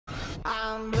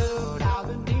I'm blue, I've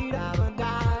been deed, I've been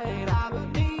died, I've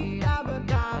been deed, I've been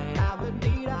died, I've been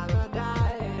deed, I've been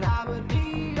died, I've been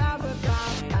deed, I've been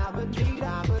died, I've been deed,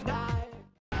 I've been died.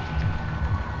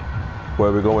 Where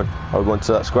are we going? Are we going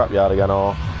to that scrapyard again,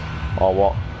 or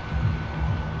what?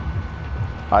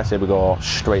 I say we go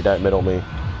straight down middle, me,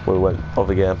 where we went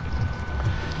other game.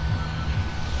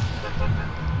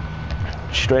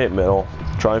 Straight middle.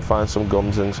 Try and find some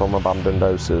guns in some abandoned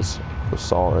houses. We're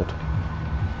sorted.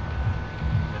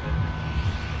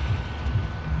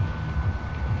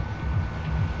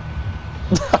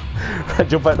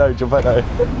 Jump out now, jump out now.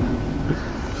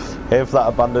 Aim for that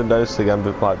abandoned house again,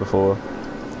 like before.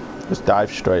 Just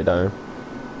dive straight down.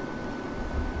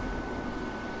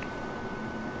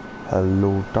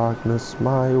 Hello darkness,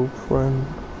 my old friend.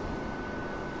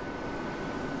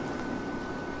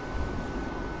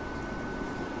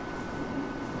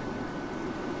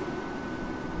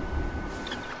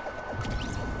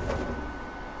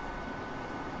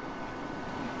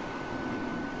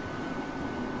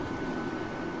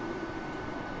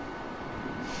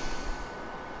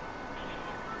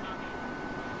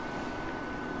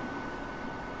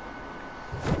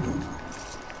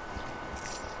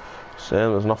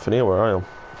 Same, there's nothing here where I am.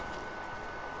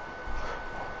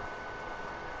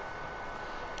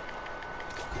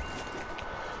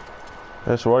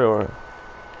 That's where you are.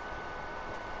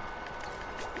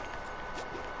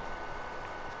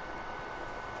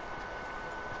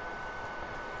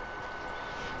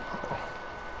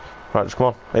 Right, just come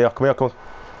on. Here, come here, come on.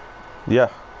 Yeah.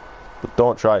 But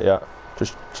don't try it yet.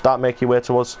 Just start making your way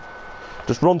to us.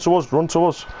 Just run to us, run to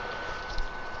us.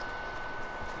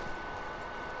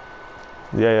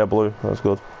 Yeah, blue. That's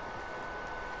good.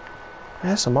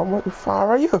 Yes, man, how far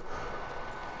are you?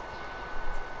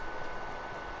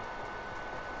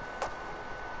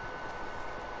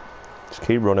 Just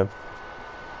keep running.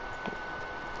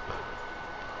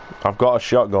 I've got a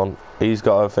shotgun. He's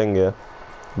got a thing here.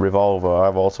 Revolver.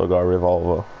 I've also got a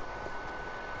revolver.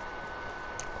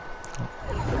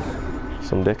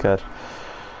 Some dickhead.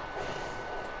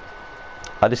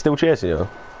 Are they still chasing you?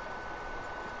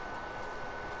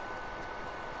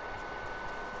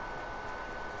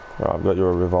 Right, I've got you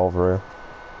a revolver here.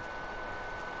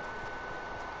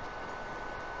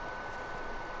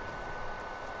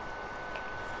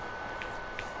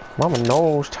 Mama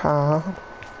knows time.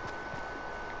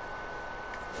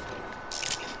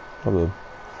 Oh, good.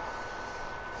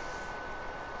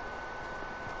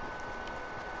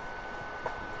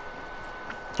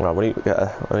 Right, we need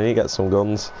to get some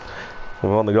guns.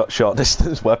 We've only got short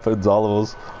distance weapons, all of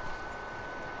us.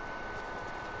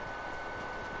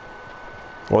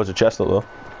 Oh, there's a chest up though.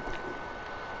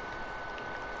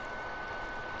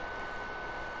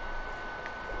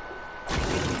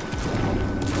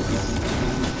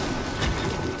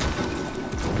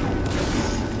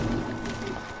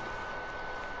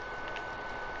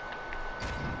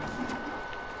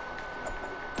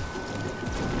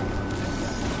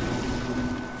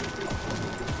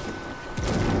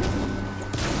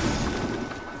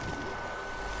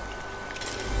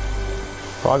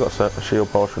 Oh, I got a shield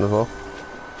potion as well.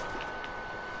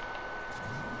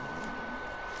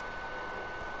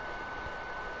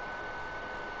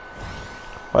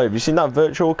 Hey, have you seen that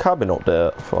virtual cabin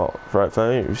update for right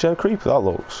for you? Have you seen how creepy that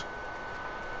looks?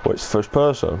 But it's first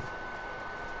person.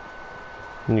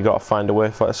 And you gotta find a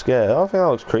way for escape. I think that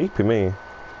looks creepy, me.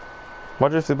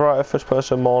 Imagine if they brought a first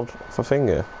person mod for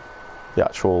Finger. The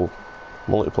actual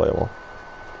multiplayer one.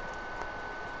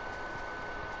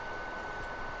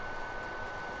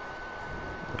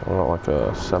 Not like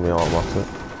a semi-automatic.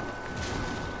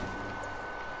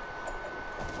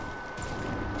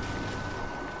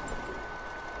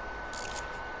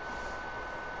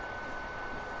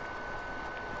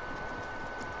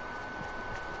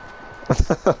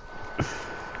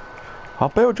 I'll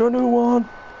build you a new one.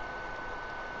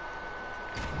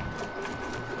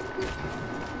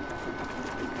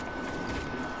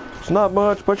 It's not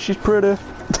much, but she's pretty.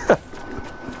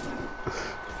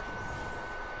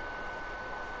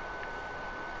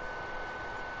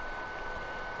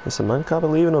 Listen, man, can't be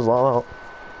leaving us like that.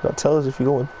 You gotta tell us if you're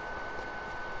going.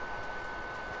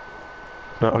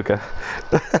 No, okay.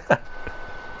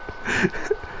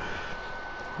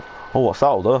 Oh, what's that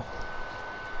all though?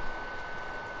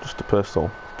 Just a pistol.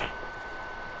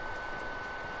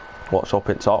 What's up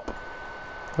in top?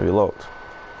 Have you looked?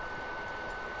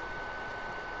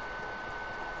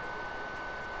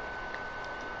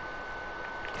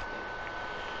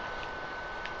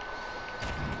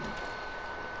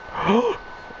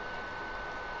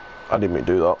 I didn't mean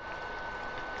to do that.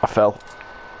 I fell.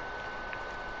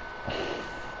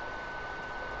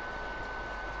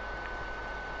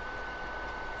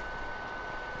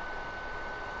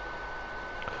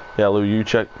 Yeah, Lou, you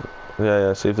check.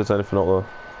 Yeah, see if there's anything up there.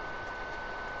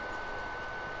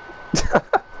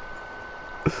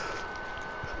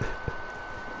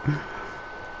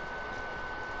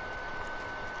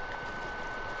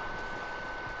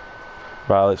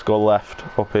 Right, let's go left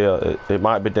up here. It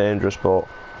might be dangerous, but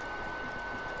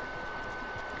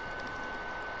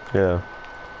yeah.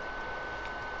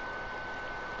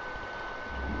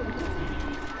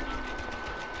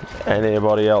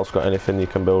 Anybody else got anything you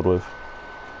can build with?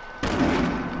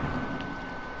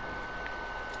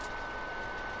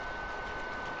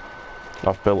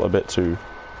 I've built a bit too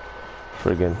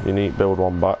friggin'. You need to build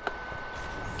one back.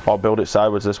 Or build it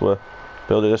sideways this way.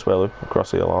 Build it this way, Lou.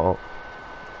 Across here like that.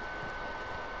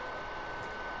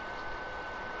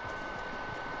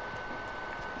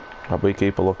 Have we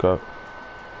keep a lookout?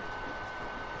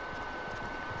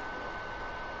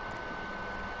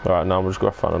 Alright, now we're just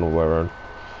going to find another way around.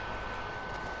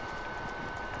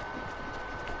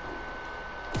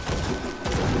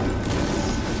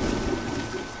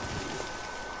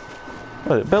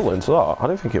 Oh, it built into that? I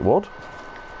didn't think it would.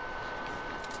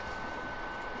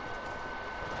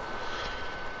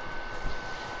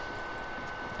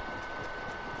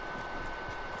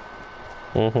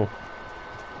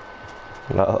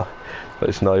 No,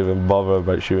 let's not even bother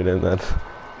about shooting in then.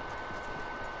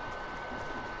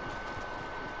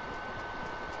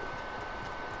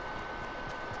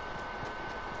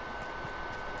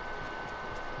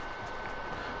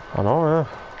 I know, yeah.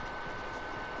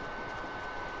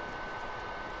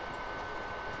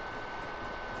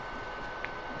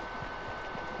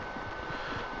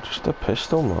 Just a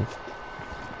pistol, man.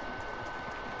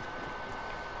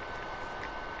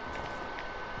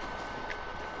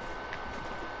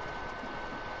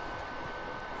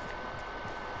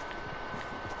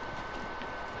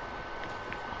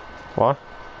 What?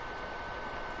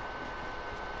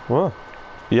 What?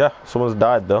 Yeah, someone's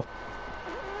died though.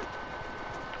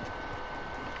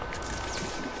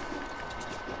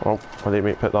 Oh, I didn't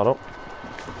mean to pick that up.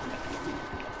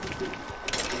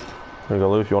 There you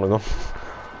go, Lou, if you want to go.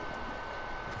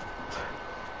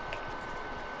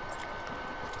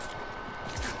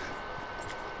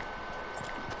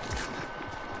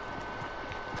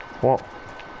 What?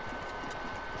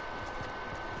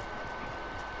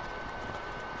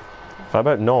 If I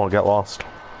bet no, I'll get lost.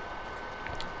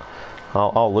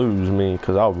 I'll lose me,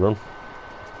 because I'll run.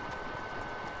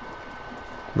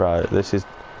 Right, this is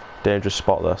dangerous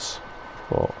spot, this.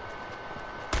 But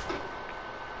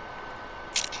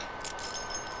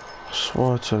I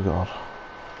swear to God.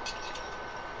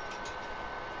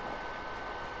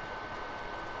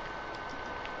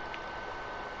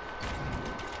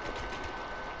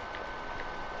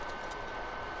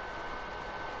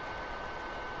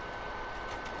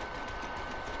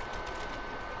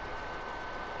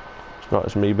 Right,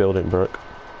 it's me building brick.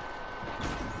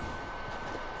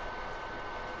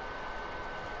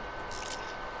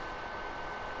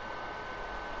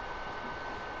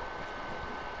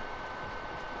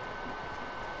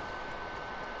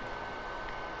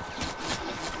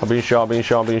 I've been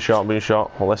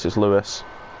shot. Unless it's Lewis.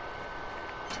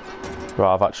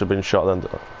 Right, I've actually been shot then.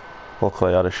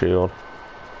 Luckily I had a shield.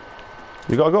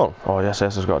 You got a gun? Oh yes,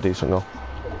 I've got a decent gun.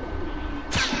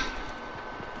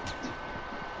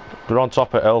 They're on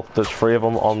top of the hill. There's 3 of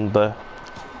them on the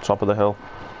top of the hill.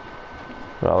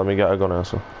 Right, let me get a gun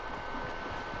answer.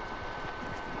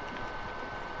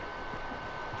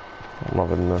 I'm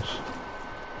having this.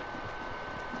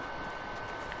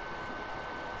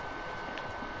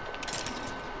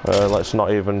 Let's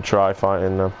not even try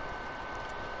fighting them.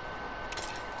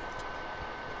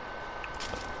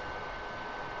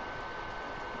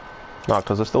 Nah,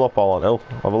 because they're still up all on hill.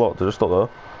 Have a look, they're just up there.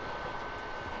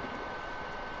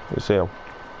 You see them?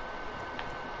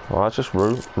 Well, let's just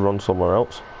run somewhere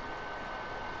else.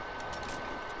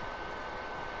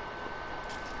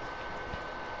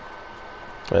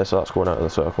 Yeah, so that's going out of the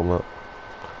circle, mate.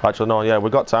 Actually, no, yeah,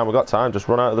 we've got time. Just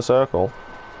run out of the circle.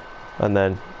 And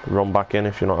then run back in,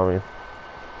 if you know what I mean.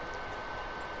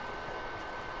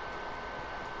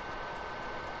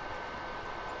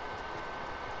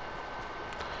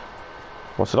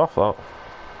 What's it off, that?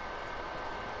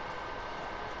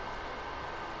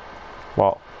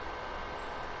 What?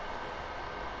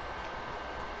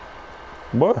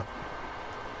 Where?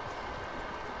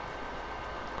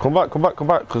 Come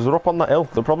back, because they're up on that hill.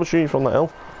 They're probably shooting from that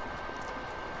hill.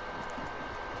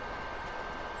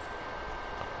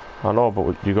 I know,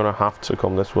 but you're going to have to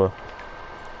come this way.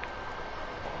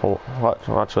 Oh,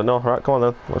 actually, no. Right, come on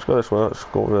then. Let's go this way. Let's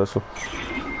go this way.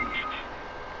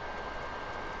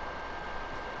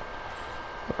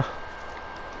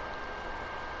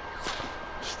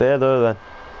 Stay there then.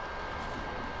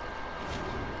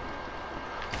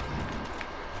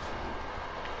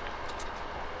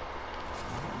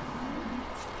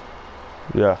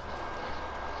 Yeah.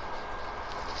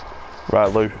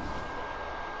 Right, Lou.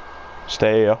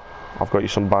 Stay here. I've got you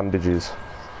some bandages.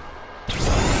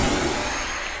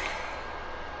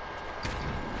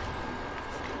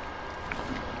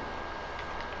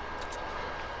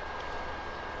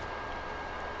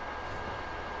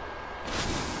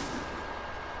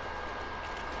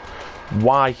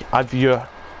 Why have you...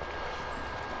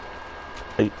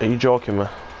 Are you joking me?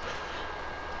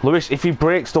 Lewis, if he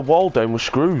breaks the wall down, we're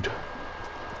screwed.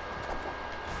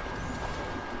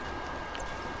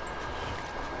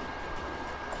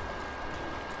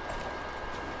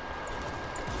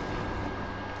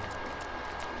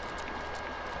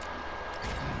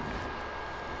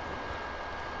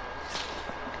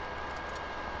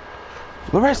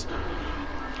 Lewis,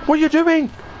 what are you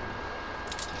doing?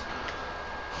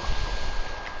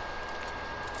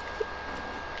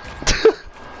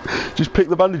 Just pick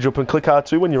the bandage up and click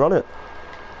R2 when you're on it.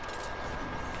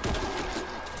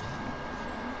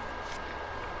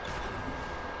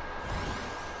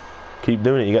 Keep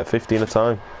doing it, you get 15 a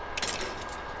time.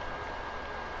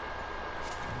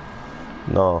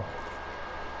 No.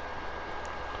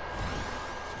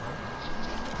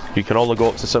 You can only go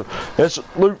up to 7. Yes,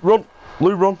 Lou, run!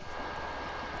 Lou, run!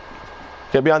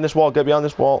 Get behind this wall, get behind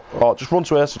this wall. Oh, just run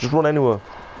to us, just run anywhere.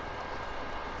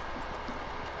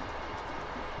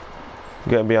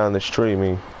 Getting behind this tree,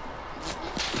 me.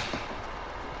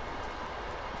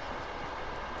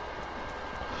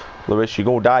 Lewis, you're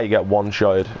gonna die, you get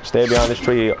one-shotted. Stay behind this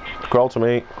tree. Crawl to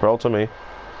me, crawl to me.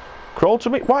 Crawl to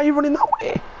me? Why are you running that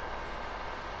way?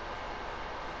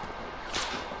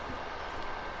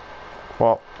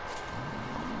 What?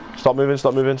 Stop moving,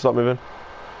 stop moving, stop moving.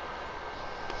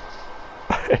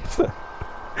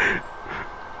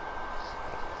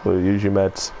 Well, use your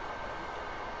meds.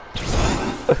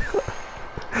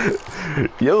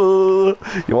 Yo,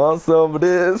 you want some of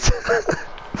this?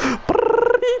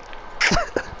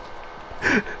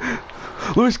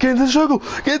 Lewis, get into the circle!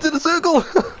 Get into the circle!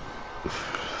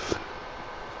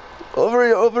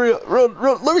 Over here, run,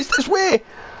 run! Lewis, this way!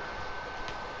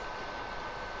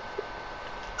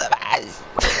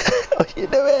 What are you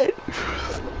doing?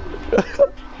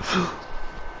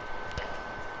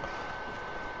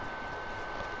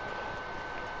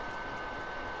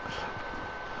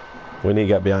 We need to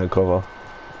get behind cover.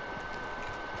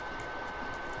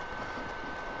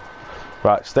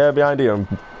 Right, stay behind here and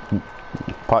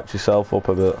patch yourself up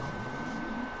a bit.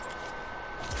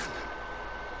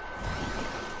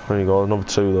 There you go, another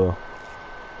 2 though.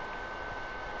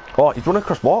 Oh, he's running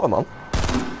across water, man.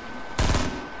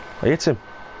 I hit him.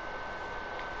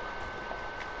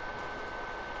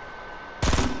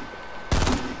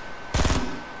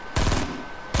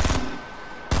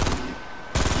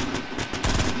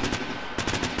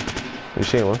 You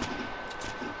see one?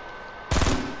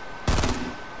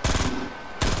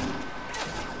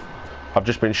 I've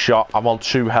just been shot. I'm on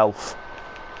 2 health.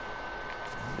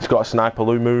 He's got a sniper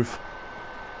Lou move.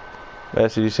 There,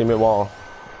 so you see me at water?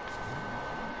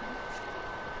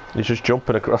 He's just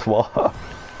jumping across water.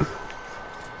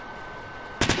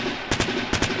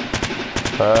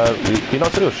 You're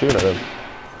not still shooting at him.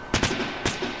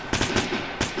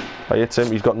 I hit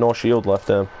him. He's got no shield left.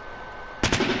 Him.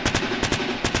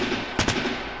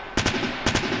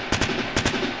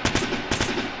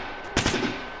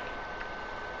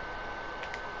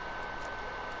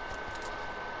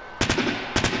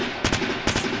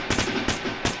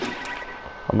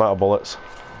 I'm out of bullets.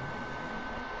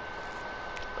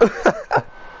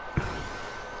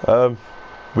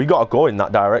 We gotta go in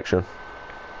that direction.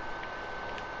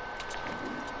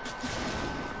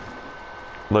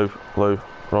 Lou,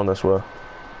 run this way.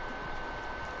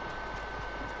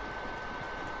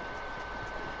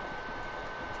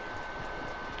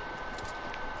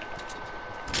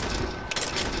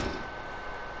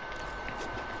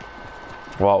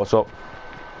 Wow, what's up?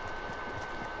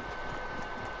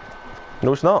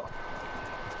 No, it's not.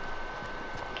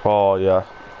 Oh, yeah.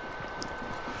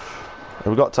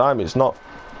 We've got time, it's not...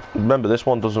 Remember, this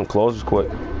one doesn't close as quick.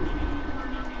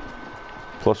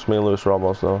 Plus, me and Lewis are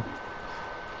almost though.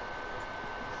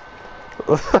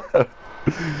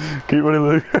 Keep running,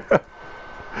 Lou.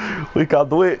 We can't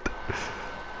do it.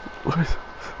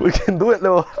 We can do it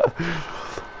now.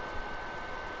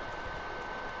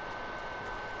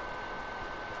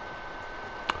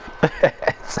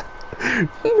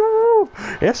 No.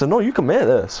 Yes, I know you can make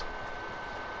this.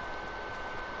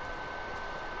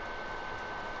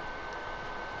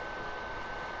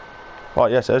 Oh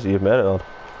yes, Ezzy, you've made it on.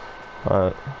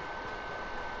 Alright.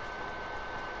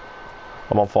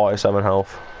 I'm on 47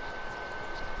 health.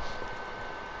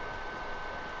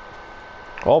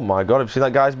 Oh my god, have you seen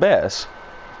that guy's base?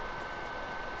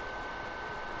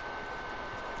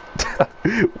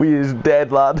 We is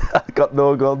dead, lad. I got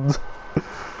no guns.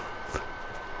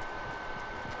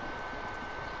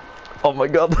 Oh my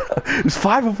god. There's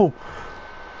 5 of them.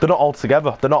 They're not all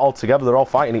together. They're not all together. They're all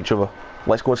fighting each other.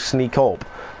 Let's go and sneak up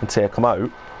and take them out.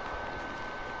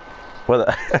 Where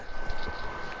the...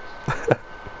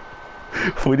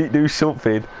 We need to do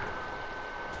something.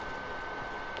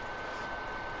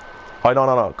 Oh,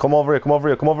 no. Come over here. Come over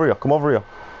here. Come over here. Come over here.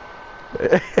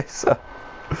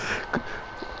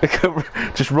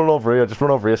 Just run over here. Just run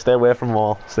over here. Stay away from them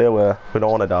all. Stay away. We don't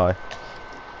want to die.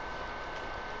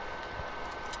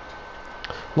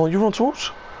 No, you run to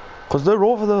us. Because they're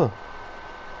over there.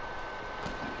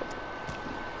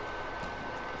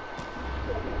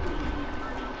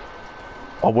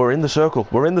 Oh, we're in the circle.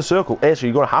 We're in the circle. Hey, so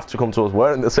you're going to have to come to us.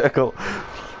 We're in the circle.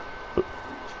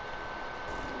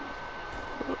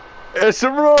 It's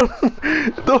a run!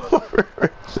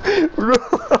 Run!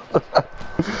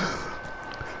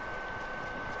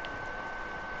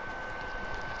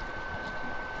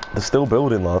 They're still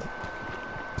building, lad.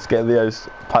 Let's get the house.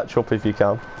 Patch up if you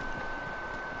can.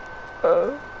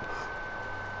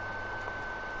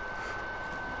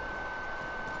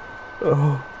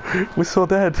 Oh, we're so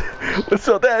dead. We're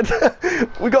so dead.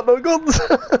 We got no guns.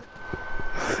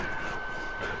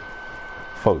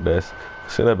 Fuck this.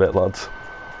 See you in a bit, lads.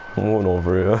 I'm going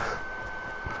over here.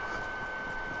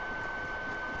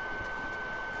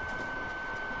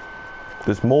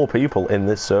 There's more people in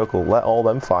this circle. Let all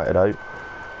them fight it out.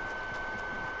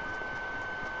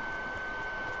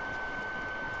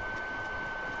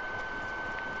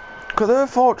 Look at their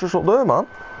fortress up there, man.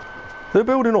 They're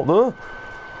building up there.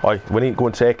 Oi, we need to go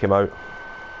and take him out.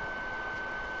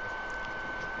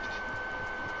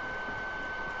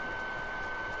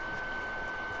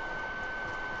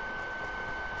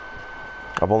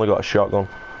 I've only got a shotgun.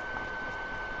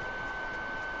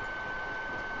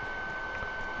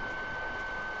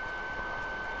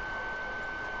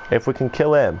 If we can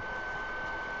kill him.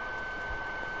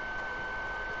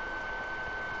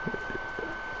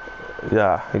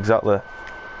 Yeah, exactly.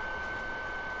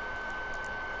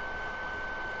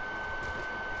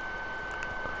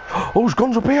 Oh, there's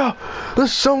guns up here!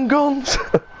 There's some guns!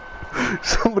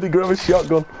 Somebody grab a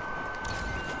shotgun.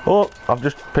 Oh, I've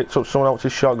just picked up someone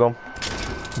else's shotgun.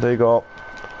 There you go.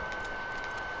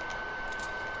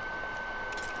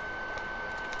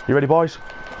 You ready, boys?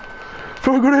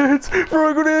 Throw grenades!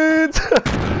 Throw grenades!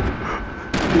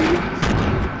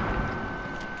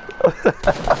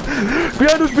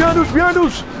 Behind us! Behind us! Behind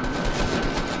us!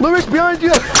 Lewis, behind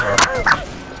you!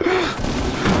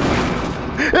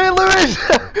 Hey, Lewis!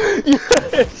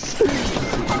 Yes!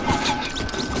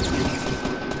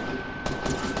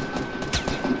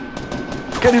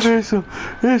 Get him, Asa!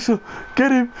 Asa!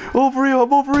 Get him! Over here!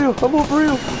 I'm over here! I'm over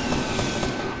here!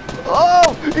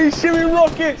 Oh! He's shooting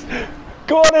rockets!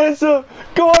 Go on, Asa!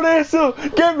 Go on, Asa!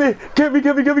 Get me! Get me!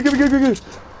 Get me! Get me! Get me! Get me!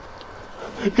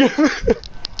 Get me!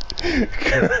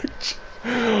 Get me!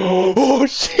 Oh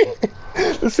shit!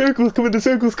 The circle's coming! The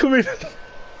circle's coming!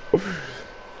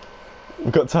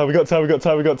 We got time! We got time! We got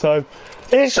time! We got time!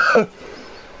 Asa!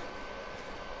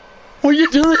 What are you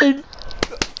doing?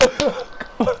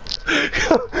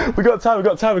 We got time, we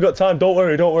got time, we got time. Don't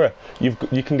worry, don't worry. You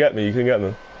can get me, you can get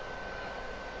me.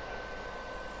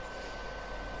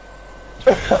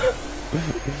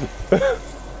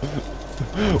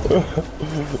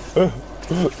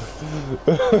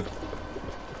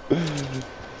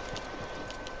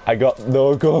 I got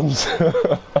no guns.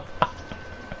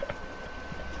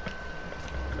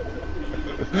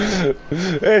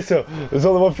 Hey, so there's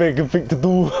only one thing I can think to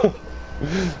do.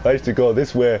 I used to go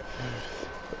this way.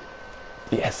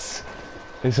 Yes.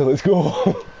 Hey, so let's go.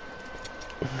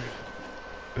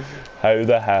 How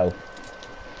the hell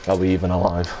are we even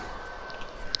alive?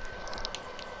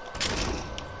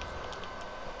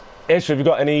 Hey, so have you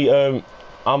got any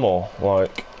ammo,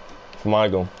 like, for my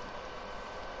gun?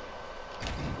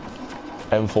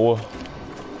 M4.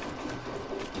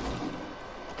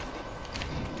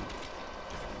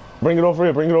 Bring it over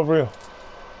here, bring it over here.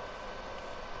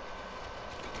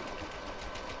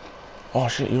 Oh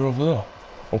shit, you're over there.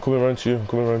 I'm coming around to you, I'm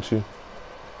coming around to you.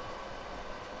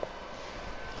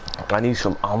 I need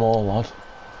some ammo, lad.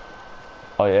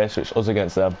 Oh yeah, so it's us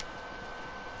against them.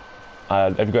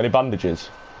 Have you got any bandages?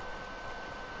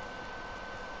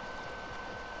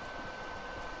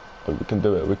 Oh, we can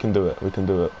do it, we can do it, we can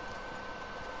do it.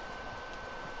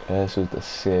 Yeah, this is the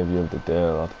saviour of the day,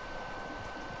 lad.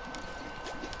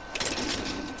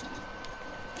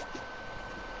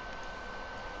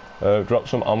 Drop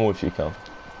some ammo if you can.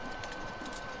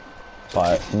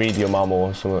 Like medium ammo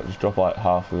or something, just drop like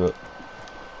half of it.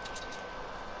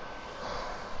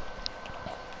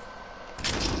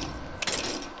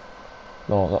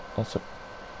 No, that's it.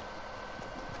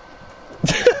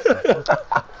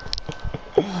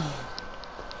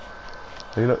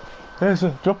 You know, there's a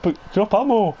drop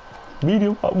ammo,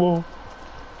 medium ammo.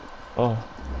 Oh,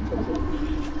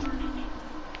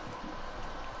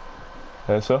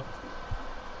 there's sir.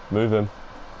 Move him.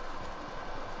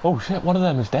 Oh shit! One of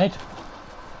them is dead.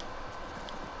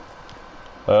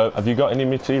 Have you got any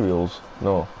materials?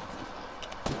 No.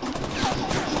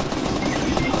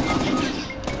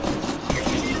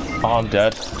 Oh, I'm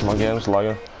dead. My game's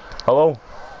lagging. Hello?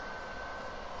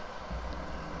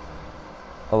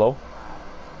 Hello?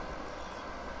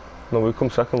 No, we'll come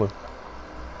secondly.